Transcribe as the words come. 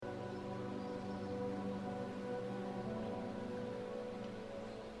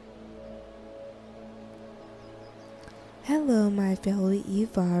Hello, my fellow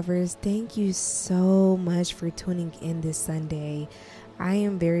evolvers. Thank you so much for tuning in this Sunday. I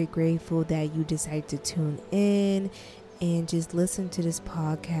am very grateful that you decided to tune in and just listen to this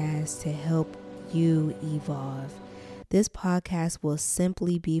podcast to help you evolve. This podcast will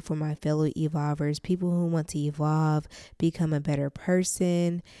simply be for my fellow evolvers, people who want to evolve, become a better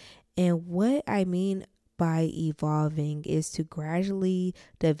person. And what I mean by evolving is to gradually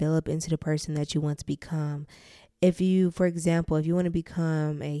develop into the person that you want to become. If you, for example, if you want to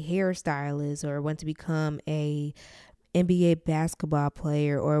become a hairstylist or want to become a NBA basketball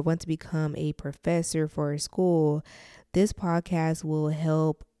player or want to become a professor for a school, this podcast will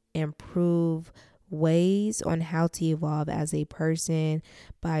help improve ways on how to evolve as a person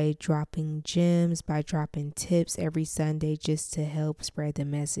by dropping gems, by dropping tips every Sunday just to help spread the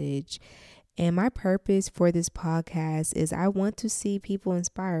message. And my purpose for this podcast is I want to see people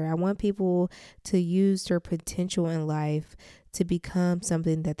inspire. I want people to use their potential in life to become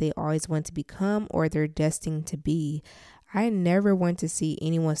something that they always want to become or they're destined to be. I never want to see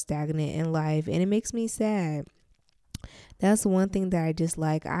anyone stagnant in life, and it makes me sad. That's one thing that I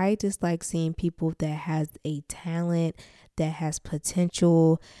dislike. I dislike seeing people that has a talent, that has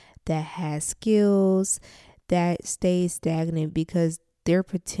potential, that has skills, that stays stagnant because their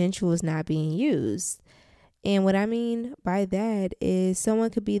potential is not being used. And what I mean by that is someone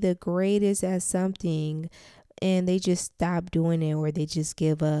could be the greatest at something and they just stop doing it or they just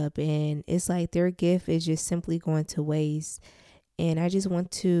give up. And it's like their gift is just simply going to waste. And I just want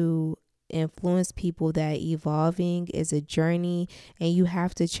to influence people that evolving is a journey and you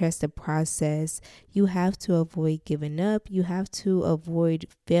have to trust the process. You have to avoid giving up. You have to avoid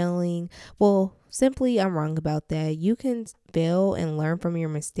failing. Well, simply, I'm wrong about that. You can fail and learn from your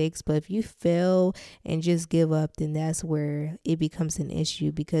mistakes, but if you fail and just give up, then that's where it becomes an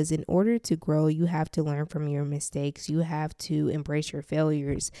issue, because in order to grow, you have to learn from your mistakes. You have to embrace your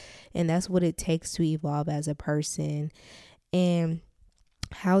failures, and that's what it takes to evolve as a person. And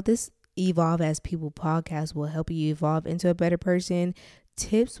how this Evolve as People podcast will help you evolve into a better person.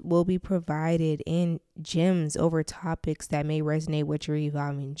 Tips will be provided in gems over topics that may resonate with your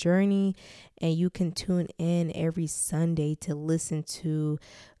evolving journey, and you can tune in every Sunday to listen to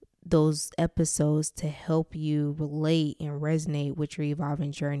those episodes to help you relate and resonate with your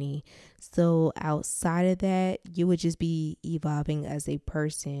evolving journey. So outside of that, you would just be evolving as a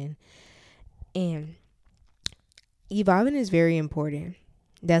person, and evolving is very important.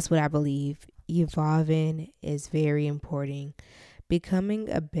 That's what I believe. Evolving is very important. Becoming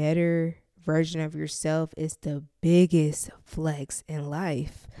a better version of yourself is the biggest flex in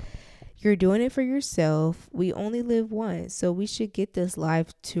life. You're doing it for yourself. We only live once, so we should get this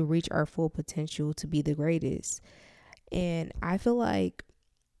life to reach our full potential to be the greatest. And I feel like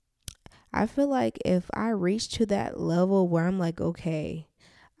if I reach to that level where I'm like, okay,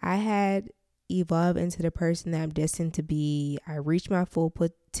 I had evolve into the person that I'm destined to be. I reached my full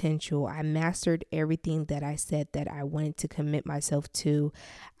potential. I mastered everything that I said that I wanted to commit myself to.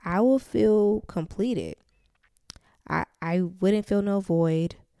 I will feel completed. I wouldn't feel no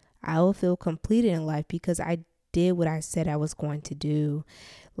void. I will feel completed in life because I did what I said I was going to do.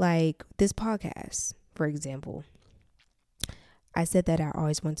 Like this podcast, for example. I said that I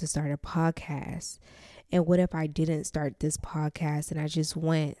always want to start a podcast. And what if I didn't start this podcast and I just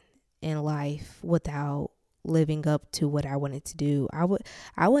went in life without living up to what I wanted to do? I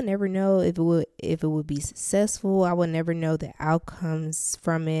would never know if it would be successful. I would never know the outcomes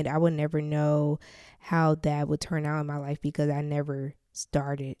from it. I would never know how that would turn out in my life because I never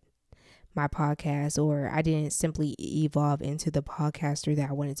started my podcast, or I didn't simply evolve into the podcaster that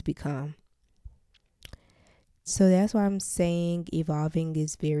I wanted to become. So that's why I'm saying evolving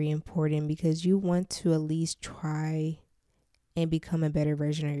is very important, because you want to at least try and become a better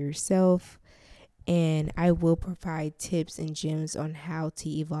version of yourself. And I will provide tips and gems on how to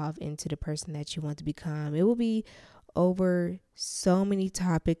evolve into the person that you want to become. It will be over so many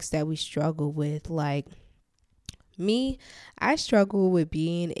topics that we struggle with. Like me, I struggle with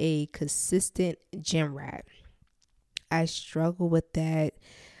being a consistent gym rat. I struggle with that.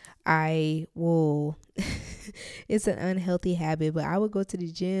 I will, it's an unhealthy habit, but I would go to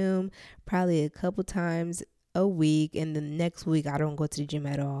the gym probably a couple times a week, and the next week I don't go to the gym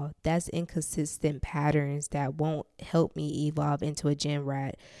at all. That's inconsistent patterns that won't help me evolve into a gym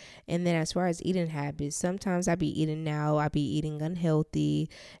rat. And then as far as eating habits, sometimes I be eating unhealthy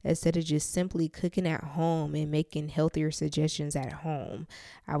instead of just simply cooking at home and making healthier suggestions at home.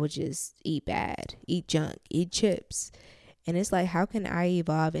 I would just eat bad, eat junk, eat chips. And it's like, how can I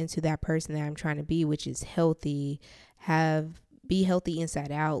evolve into that person that I'm trying to be, which is healthy, be healthy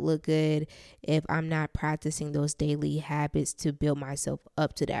inside out, look good, if I'm not practicing those daily habits to build myself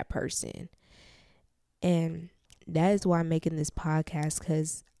up to that person. And that is why I'm making this podcast,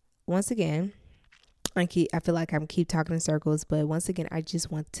 because once again, I feel like I'm keep talking in circles, but once again, I just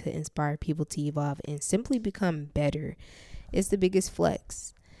want to inspire people to evolve and simply become better. It's the biggest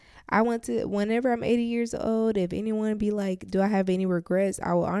flex. I want to, whenever I'm 80 years old, if anyone be like, do I have any regrets?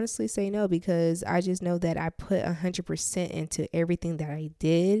 I will honestly say no, because I just know that I put 100% into everything that I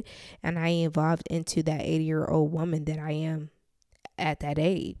did, and I evolved into that 80-year-old woman that I am at that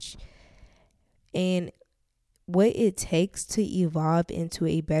age. And what it takes to evolve into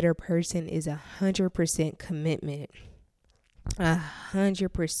a better person is 100% commitment.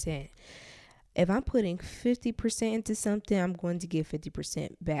 100%. If I'm putting 50% into something, I'm going to get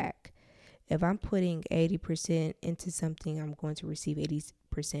 50% back. If I'm putting 80% into something, I'm going to receive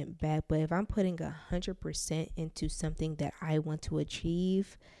 80% back. But if I'm putting 100% into something that I want to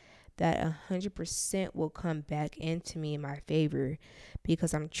achieve, that 100% will come back into me in my favor,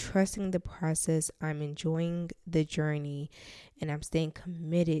 because I'm trusting the process, I'm enjoying the journey, and I'm staying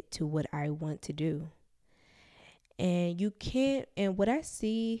committed to what I want to do. And what I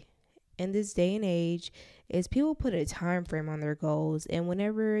see in this day and age is people put a time frame on their goals, and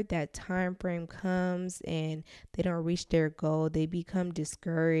whenever that time frame comes and they don't reach their goal, they become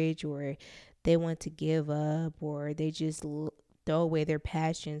discouraged, or they want to give up, or they just throw away their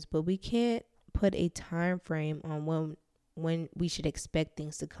passions. But we can't put a time frame on when we should expect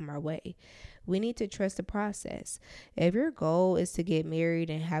things to come our way. We need to trust the process. If your goal is to get married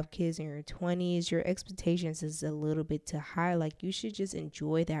and have kids in your 20s, your expectations is a little bit too high. Like, you should just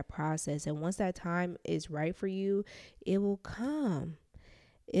enjoy that process. And once that time is right for you, it will come.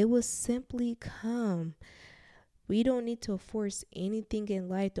 It will simply come. We don't need to force anything in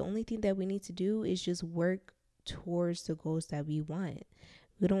life. The only thing that we need to do is just work towards the goals that we want.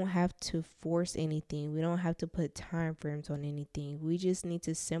 We don't have to force anything. We don't have to put time frames on anything. We just need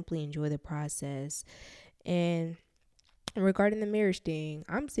to simply enjoy the process. And regarding the marriage thing,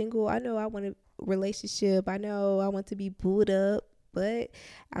 I'm single. I know I want a relationship. I know I want to be booed up, but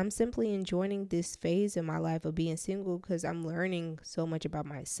I'm simply enjoying this phase in my life of being single, because I'm learning so much about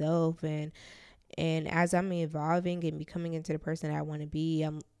myself. And as I'm evolving and becoming into the person that I want to be,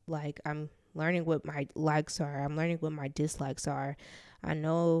 I'm learning what my likes are. I'm learning what my dislikes are. I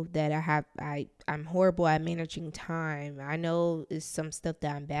know that I'm horrible at managing time. I know it's some stuff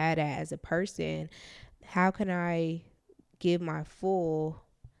that I'm bad at as a person. How can I give my full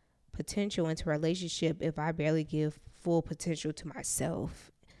potential into a relationship if I barely give full potential to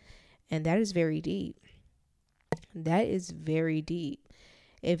myself? And that is very deep. That is very deep.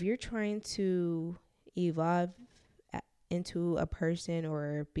 If you're trying to evolve into a person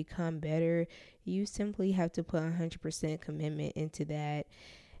or become better, you simply have to put 100% commitment into that.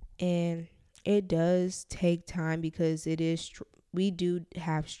 And it does take time, because we do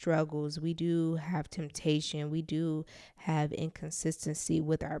have struggles, we do have temptation, we do have inconsistency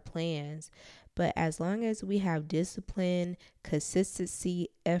with our plans. But as long as we have discipline, consistency,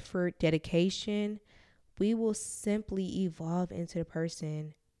 effort, dedication, we will simply evolve into the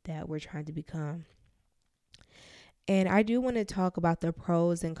person that we're trying to become. And I do want to talk about the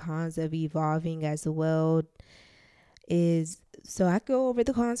pros and cons of evolving as well. So I go over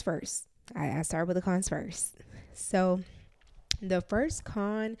the cons first. I start with the cons first. So the first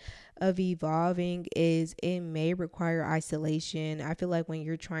con of evolving is it may require isolation. I feel like when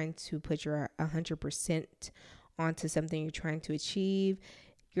you're trying to put your 100% onto something you're trying to achieve,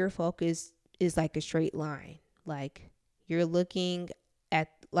 your focus is like a straight line. Like, you're looking at,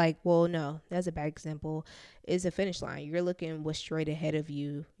 that's a bad example. Is a finish line. You're looking what's straight ahead of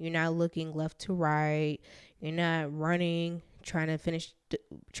you. You're not looking left to right. You're not running, trying to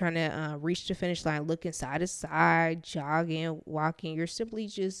reach the finish line, looking side to side, jogging, walking. You're simply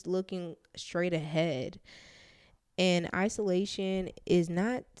just looking straight ahead. And isolation is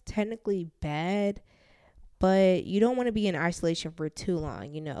not technically bad, but you don't want to be in isolation for too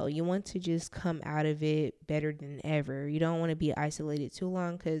long. You want to just come out of it better than ever. You don't want to be isolated too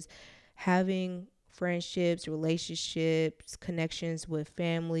long, because having friendships, relationships, connections with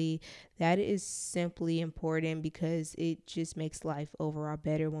family, that is simply important, because it just makes life overall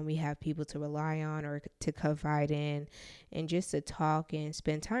better when we have people to rely on or to confide in and just to talk and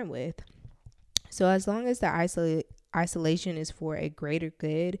spend time with. So as long as the isolation is for a greater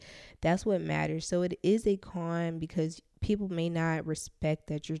good, that's what matters. So it is a con, because people may not respect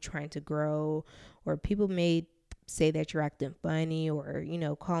that you're trying to grow, or people may say that you're acting funny, or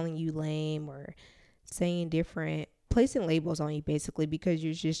calling you lame, or placing labels on you, basically, because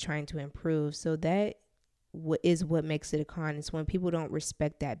you're just trying to improve. So that what makes it a con. Is when people don't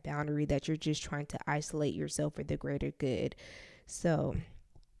respect that boundary, that you're just trying to isolate yourself for the greater good. So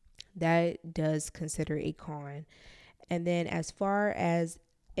that does consider a con. And then as far as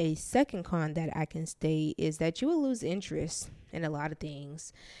a second con that I can state is that you will lose interest in a lot of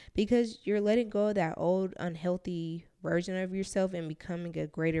things because you're letting go of that old unhealthy version of yourself and becoming a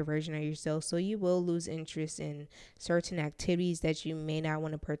greater version of yourself. So you will lose interest in certain activities that you may not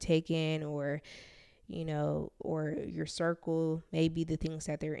want to partake in, or or your circle, maybe the things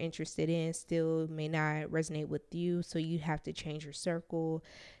that they're interested in still may not resonate with you. So you have to change your circle.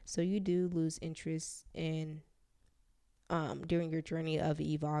 So you do lose interest in during your journey of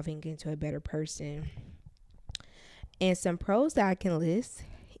evolving into a better person. And some pros that I can list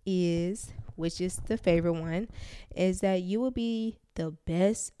is, which is the favorite one, is that you will be the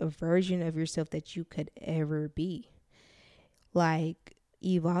best version of yourself that you could ever be. Like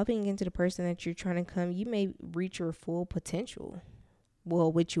evolving into the person that you're trying to come, you may reach your full potential.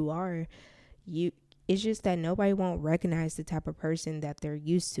 Well, what you are, you it's just that nobody won't recognize the type of person that they're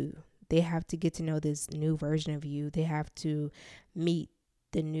used to. They have to get to know this new version of you. They have to meet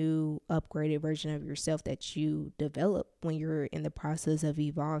the new upgraded version of yourself that you develop when you're in the process of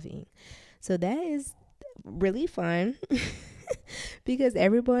evolving. So that is really fun because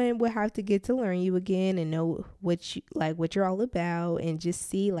everyone will have to get to learn you again and know what you're all about, and just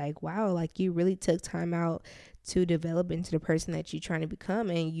see like, wow, like you really took time out to develop into the person that you're trying to become,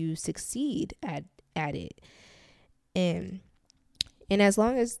 and you succeed at it. And as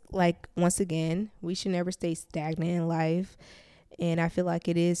long as, like, once again, we should never stay stagnant in life. And I feel like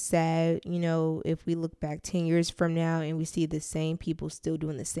it is sad, if we look back 10 years from now and we see the same people still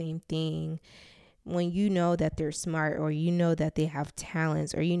doing the same thing, when you know that they're smart, or you know that they have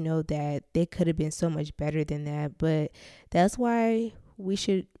talents, or you know that they could have been so much better than that. But that's why we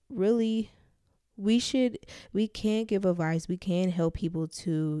can give advice, we can help people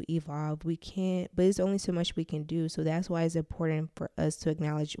to evolve, we can't, but it's only so much we can do. So that's why it's important for us to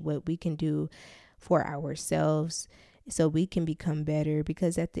acknowledge what we can do for ourselves so we can become better,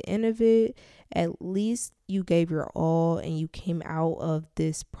 because at the end of it, at least you gave your all and you came out of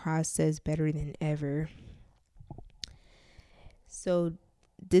this process better than ever. So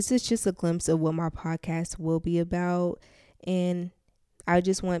this is just a glimpse of what my podcast will be about, and I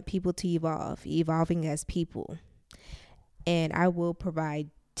just want people to evolving as people. And I will provide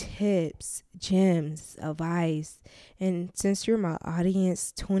tips, gems, advice. And since you're my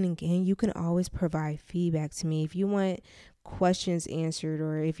audience tuning in, you can always provide feedback to me. If you want questions answered,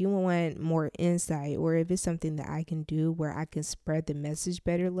 or if you want more insight, or if it's something that I can do where I can spread the message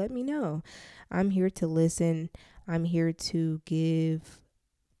better, let me know. I'm here to listen. I'm here to give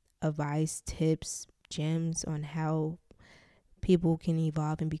advice, tips, gems on how people can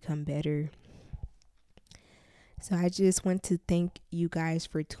evolve and become better. So I just want to thank you guys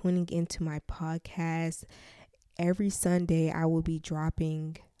for tuning into my podcast. Every Sunday I will be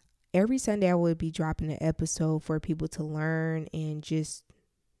dropping an episode for people to learn and just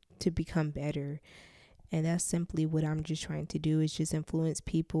to become better. And that's simply what I'm just trying to do, is just influence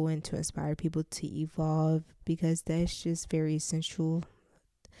people and to inspire people to evolve, because that's just very essential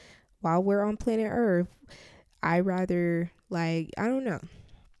while we're on planet Earth. I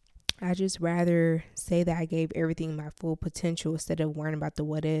just rather say that I gave everything my full potential instead of worrying about the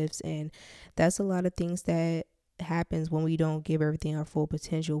what ifs. And that's a lot of things that happens when we don't give everything our full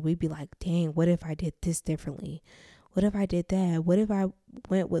potential. We'd be like, dang, what if I did this differently? What if I did that? What if I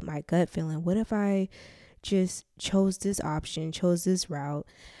went with my gut feeling? What if I just chose this option, chose this route?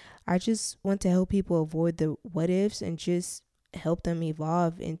 I just want to help people avoid the what ifs and just help them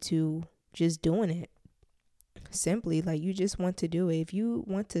evolve into just doing it. Simply, like, you just want to do it. If you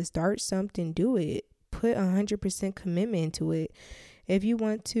want to start something, do it. Put 100% commitment into it. If you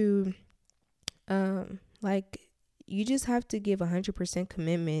want to, you just have to give 100%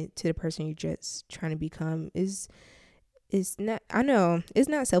 commitment to the person you're just trying to become. It's not, I know it's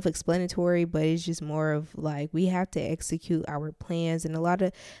not self-explanatory, but it's just more of like, we have to execute our plans. And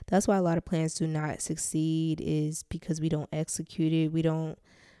that's why a lot of plans do not succeed, is because we don't execute it. We don't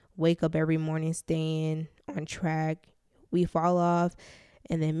wake up every morning staying on track. We fall off,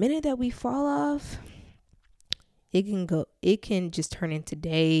 and the minute that we fall off, it can just turn into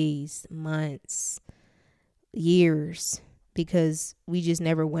days, months, years, because we just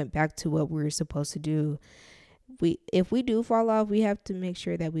never went back to what we were supposed to do. If we do fall off, we have to make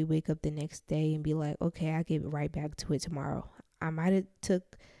sure that we wake up the next day and be like, okay, I get right back to it tomorrow. I might have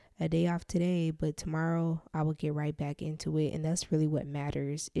took a day off today, but tomorrow I will get right back into it. And that's really what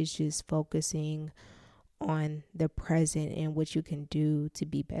matters. It's just focusing on the present and what you can do to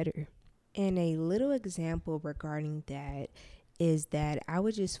be better. And a little example regarding that is that I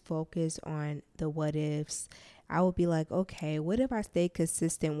would just focus on the what ifs. I would be like, okay, what if I stay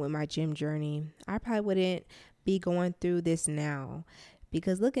consistent with my gym journey? I probably wouldn't be going through this now.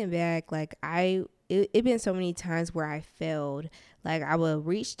 Because looking back, like it been so many times where I failed. Like I would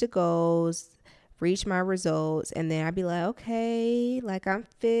reach the goals, reach my results, and then I'd be like, okay, like I'm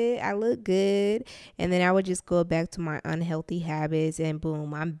fit, I look good, and then I would just go back to my unhealthy habits, and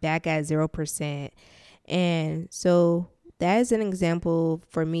boom, I'm back at 0%. And so that is an example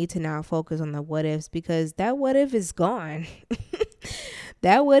for me to now focus on the what ifs, because that what if is gone.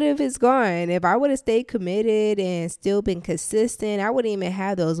 That what if is gone. If I would have stayed committed and still been consistent, I wouldn't even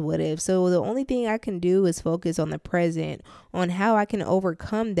have those what ifs. So the only thing I can do is focus on the present, on how I can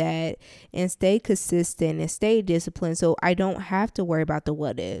overcome that and stay consistent and stay disciplined so I don't have to worry about the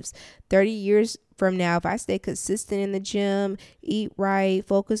what ifs. 30 years from now, if I stay consistent in the gym, eat right,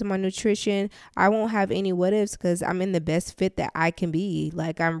 focus on my nutrition, I won't have any what ifs because I'm in the best fit that I can be.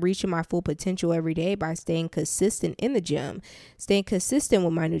 Like I'm reaching my full potential every day by staying consistent in the gym, staying consistent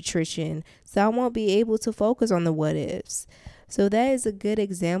with my nutrition. So I won't be able to focus on the what ifs. So that is a good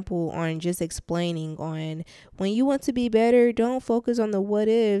example on just explaining on when you want to be better, don't focus on the what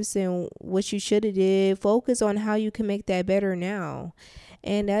ifs and what you should have did. Focus on how you can make that better now.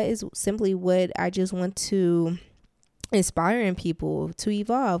 And that is simply what I just want to inspiring people to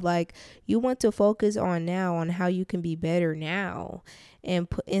evolve. Like you want to focus on now, on how you can be better now, and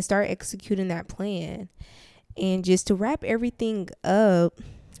start executing that plan. And just to wrap everything up,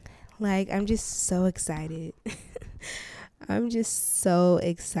 like I'm just so excited. I'm just so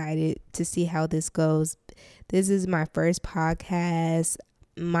excited to see how this goes. This is my first podcast.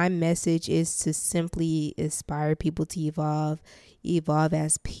 My message is to simply inspire people to evolve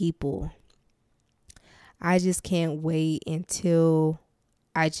as people. I just can't wait until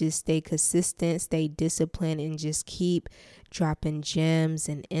I just stay consistent, stay disciplined, and just keep dropping gems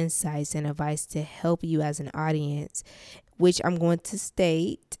and insights and advice to help you as an audience, which I'm going to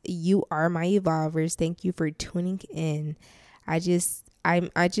state, you are my evolvers. Thank you for tuning in. I just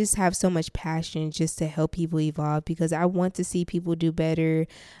have so much passion just to help people evolve because I want to see people do better.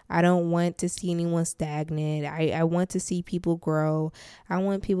 I don't want to see anyone stagnant. I want to see people grow. I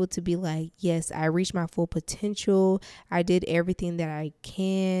want people to be like, yes, I reached my full potential. I did everything that I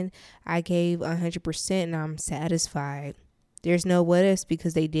can. I gave 100% and I'm satisfied. There's no what ifs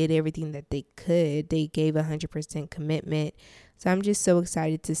because they did everything that they could. They gave 100% commitment. So I'm just so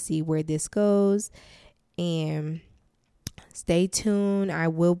excited to see where this goes. And stay tuned. I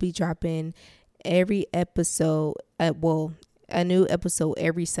will be dropping every episode, a new episode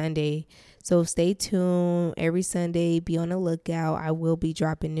every Sunday. So stay tuned every Sunday. Be on the lookout. I will be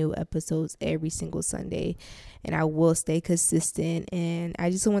dropping new episodes every single Sunday. And I will stay consistent. And I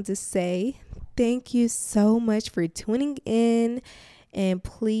just want to say thank you so much for tuning in. And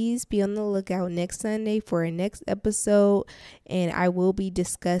please be on the lookout next Sunday for a next episode. And I will be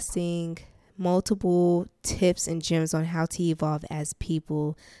discussing multiple tips and gems on how to evolve as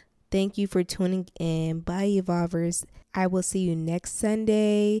people. Thank you for tuning in. Bye, Evolvers. I will see you next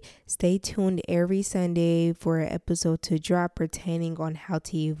Sunday. Stay tuned every Sunday for an episode to drop pertaining on how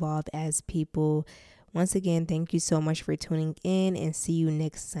to evolve as people. Once again, thank you so much for tuning in and see you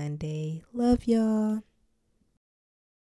next Sunday. Love y'all.